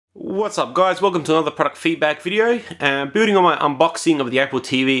What's up guys, welcome to another product feedback video. Building on my unboxing of the Apple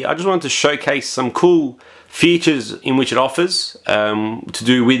TV, I just wanted to showcase some cool features in which it offers to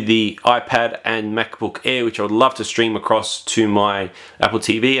do with the iPad and MacBook Air, which I would love to stream across to my Apple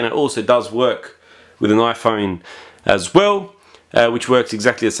TV, and it also does work with an iPhone as well, which works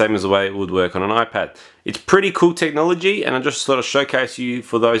exactly the same as the way it would work on an iPad. It's pretty cool technology, and I just thought I'd showcase you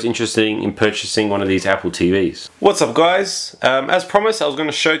for those interested in purchasing one of these Apple TVs. What's up guys? As promised, I was going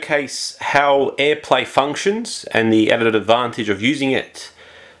to showcase how AirPlay functions and the added advantage of using it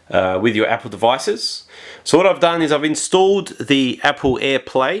with your Apple devices. So what I've done is I've installed the Apple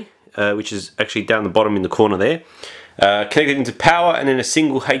AirPlay, which is actually down the bottom in the corner there, connected into power and then a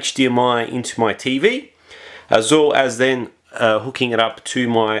single HDMI into my TV, as well as then hooking it up to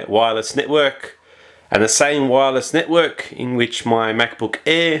my wireless network, and the same wireless network in which my MacBook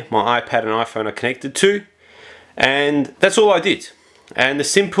Air, my iPad and iPhone are connected to. And that's all I did. And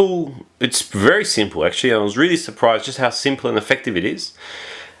it's very simple actually. I was really surprised just how simple and effective it is.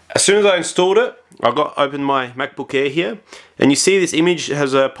 As soon as I installed it, I opened my MacBook Air here, and you see this image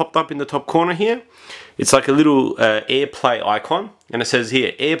has popped up in the top corner here. It's like a little AirPlay icon, and it says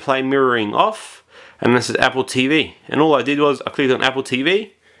here AirPlay mirroring off, and this is Apple TV. And all I did was I clicked on Apple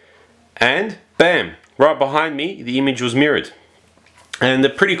TV, and bam, right behind me the image was mirrored. And the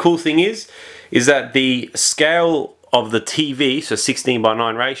pretty cool thing is that the scale of the TV, so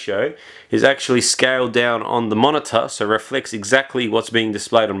 16:9 ratio, is actually scaled down on the monitor, so reflects exactly what's being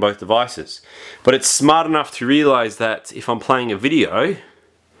displayed on both devices. But it's smart enough to realize that if I'm playing a video,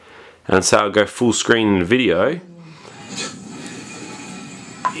 and so I'll go full screen in the video,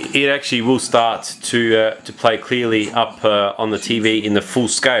 it actually will start to play clearly up on the TV in the full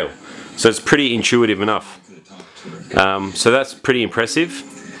scale. So it's pretty intuitive enough. So that's pretty impressive.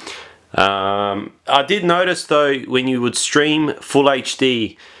 I did notice though, when you would stream full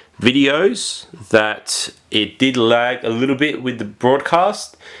HD videos, that it did lag a little bit with the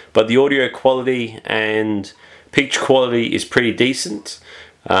broadcast, but the audio quality and picture quality is pretty decent.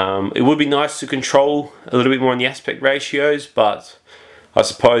 It would be nice to control a little bit more on the aspect ratios, but I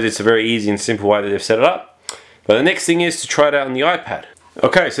suppose it's a very easy and simple way that they've set it up. But the next thing is to try it out on the iPad.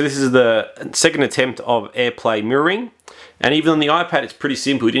 Okay, so this is the second attempt of AirPlay mirroring, and even on the iPad it's pretty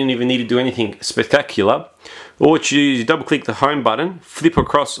simple. You didn't even need to do anything spectacular. All what you do is you double click the home button, flip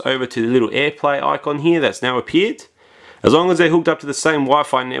across over to the little AirPlay icon here that's now appeared. As long as they're hooked up to the same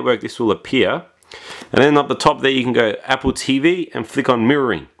Wi-Fi network, this will appear. And then up the top there you can go Apple TV and flick on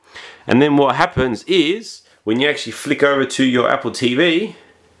mirroring. And then what happens is, when you actually flick over to your Apple TV,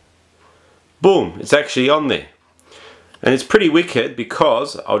 boom, it's actually on there. And it's pretty wicked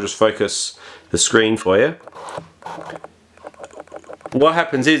because, I'll just focus the screen for you. What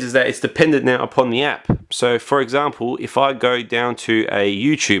happens is that it's dependent now upon the app. So for example, if I go down to a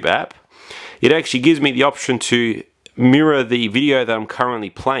YouTube app, it actually gives me the option to mirror the video that I'm currently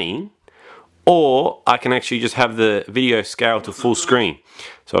playing, or I can actually just have the video scale to full screen.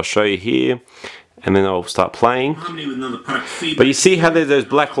 So I'll show you here, and then I'll start playing. But you see how there's those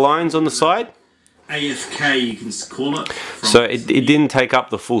black lines on the side? AFK, you can call it. So it didn't take up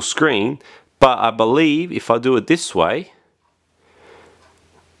the full screen, but I believe if I do it this way,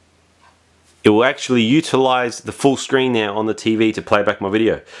 it will actually utilize the full screen now on the TV to play back my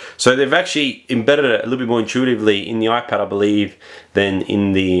video. So they've actually embedded it a little bit more intuitively in the iPad, I believe, than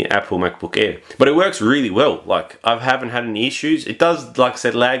in the Apple MacBook Air. But it works really well. Like, I haven't had any issues. It does, like I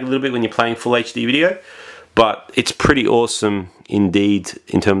said, lag a little bit when you're playing full HD video, but it's pretty awesome indeed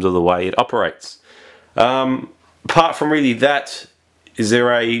in terms of the way it operates. Apart from really that, is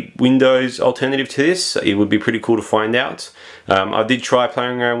there a Windows alternative to this? It would be pretty cool to find out. I did try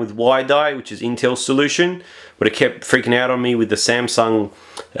playing around with WiDi, which is Intel's solution, but it kept freaking out on me with the Samsung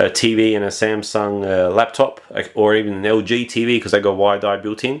TV and a Samsung laptop, or even an LG TV, because they got WiDi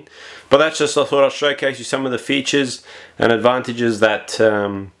built in. But that's just, I thought I'd showcase you some of the features and advantages that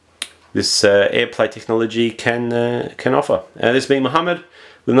this AirPlay technology can offer. This has been Mohammed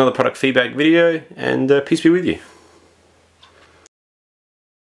with another product feedback video, and peace be with you.